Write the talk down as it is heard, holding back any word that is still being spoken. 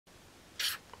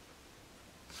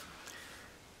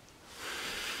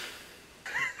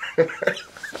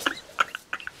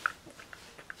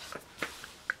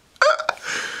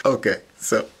Okay,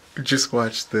 so just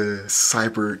watch the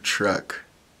Cybertruck.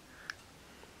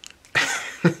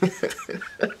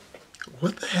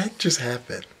 What the heck just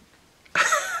happened?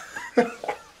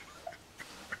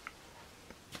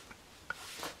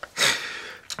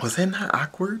 Was that not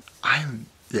awkward? I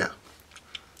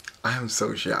am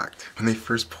so shocked. When they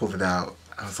first pulled it out,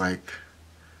 I was like,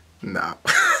 no.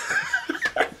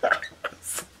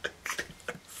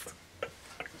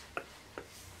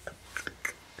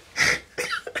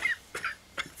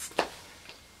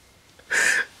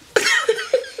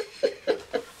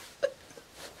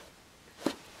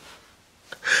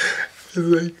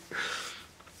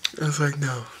 I was like,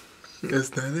 no,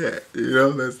 that's not it. You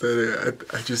know, that's not it.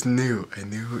 I just knew. I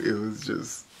knew it was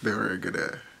just, they were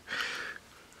gonna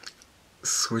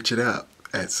switch it up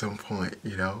at some point,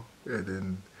 you know? And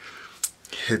then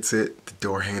hits it, the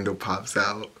door handle pops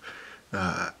out,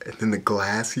 and then the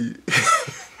glass, he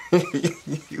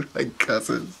like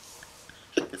cusses.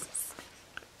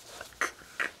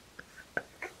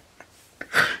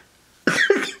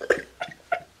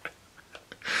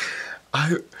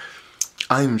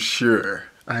 I'm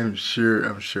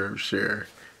sure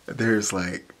there's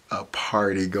like a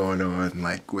party going on,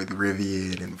 like with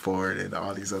Rivian and Ford and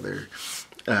all these other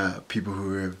people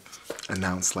who have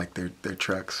announced like their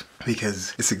trucks,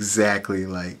 because it's exactly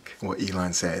like what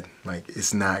Elon said. Like,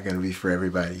 it's not gonna be for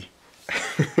everybody.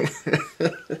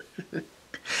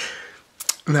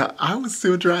 Now, I would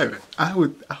still drive it. I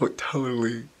would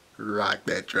totally rock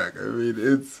that truck. I mean,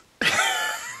 it's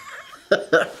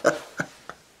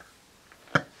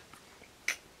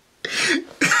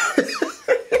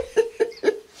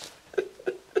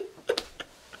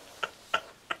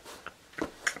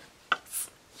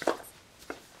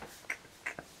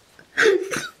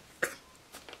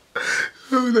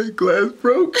oh, that glass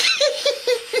broke.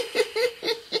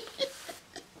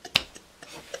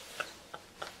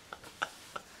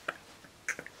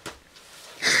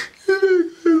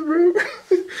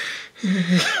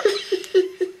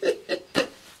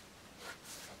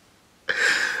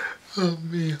 Oh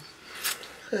man.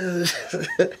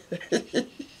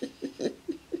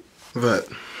 But,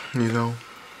 you know,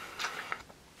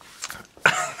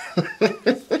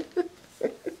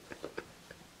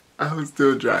 I would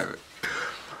still drive it.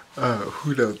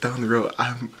 Who knows, down the road,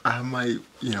 I might,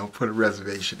 you know, put a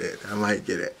reservation in. I might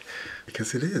get it.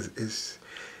 Because it's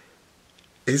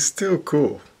still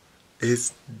cool.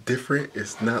 It's different.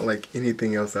 It's not like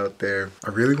anything else out there. I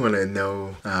really want to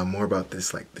know more about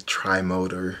this, like the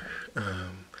tri-motor.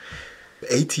 The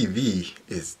ATV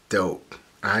is dope.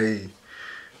 I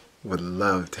would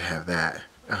love to have that.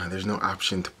 There's no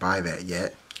option to buy that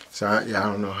yet. So yeah, I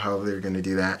don't know how they're gonna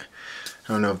do that.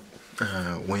 I don't know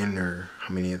when or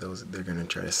how many of those they're gonna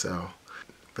try to sell.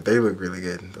 But they look really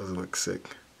good. Those look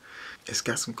sick. It's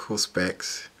got some cool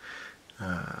specs.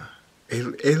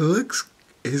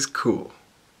 It's cool.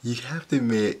 You have to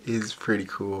admit, it's pretty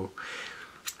cool.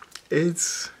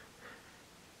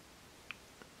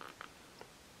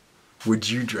 Would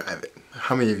you drive it?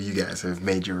 How many of you guys have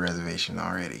made your reservation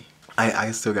already?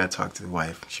 I still gotta talk to the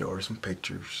wife, show her some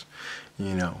pictures,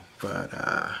 you know, but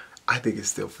I think it's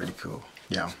still pretty cool.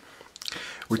 Yeah.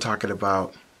 We're talking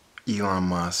about Elon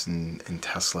Musk and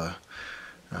Tesla.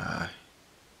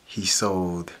 He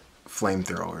sold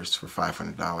flamethrowers for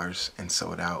 $500 and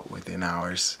sold out within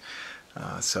hours.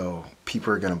 So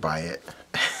people are gonna buy it.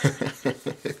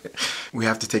 We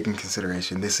have to take in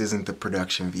consideration, this isn't the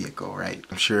production vehicle, right?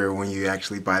 I'm sure when you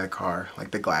actually buy the car,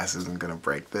 like the glass isn't gonna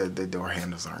break, the door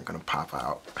handles aren't gonna pop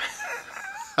out.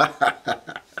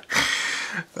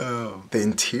 The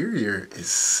interior is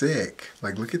sick.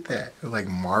 Like, look at that, like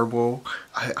marble.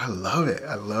 I love it.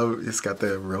 It's got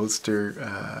the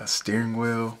roadster steering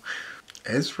wheel.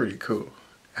 It's pretty cool.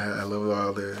 I love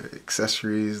all the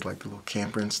accessories, like the little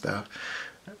camper and stuff.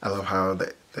 I love how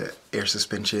the air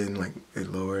suspension, like,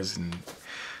 it lowers and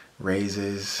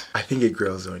raises. I think it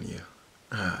grows on you.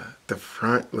 The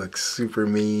front looks super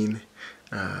mean.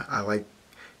 I like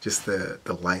just the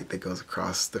light that goes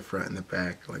across the front and the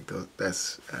back. Like,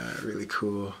 that's really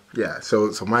cool. Yeah,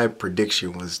 so my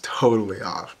prediction was totally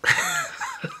off.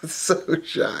 So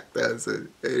shocked. That's it.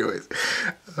 Anyways.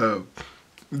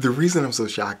 The reason I'm so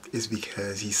shocked is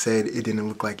because he said it didn't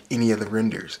look like any of the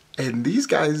renders. And these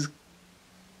guys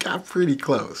got pretty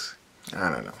close. I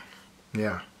don't know.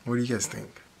 Yeah, what do you guys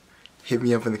think? Hit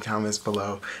me up in the comments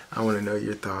below. I want to know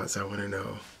your thoughts. I want to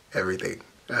know everything.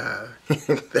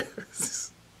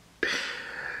 That's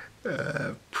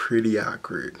pretty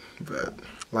awkward. But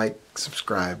like,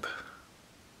 subscribe,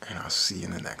 and I'll see you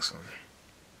in the next one.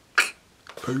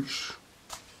 Peace.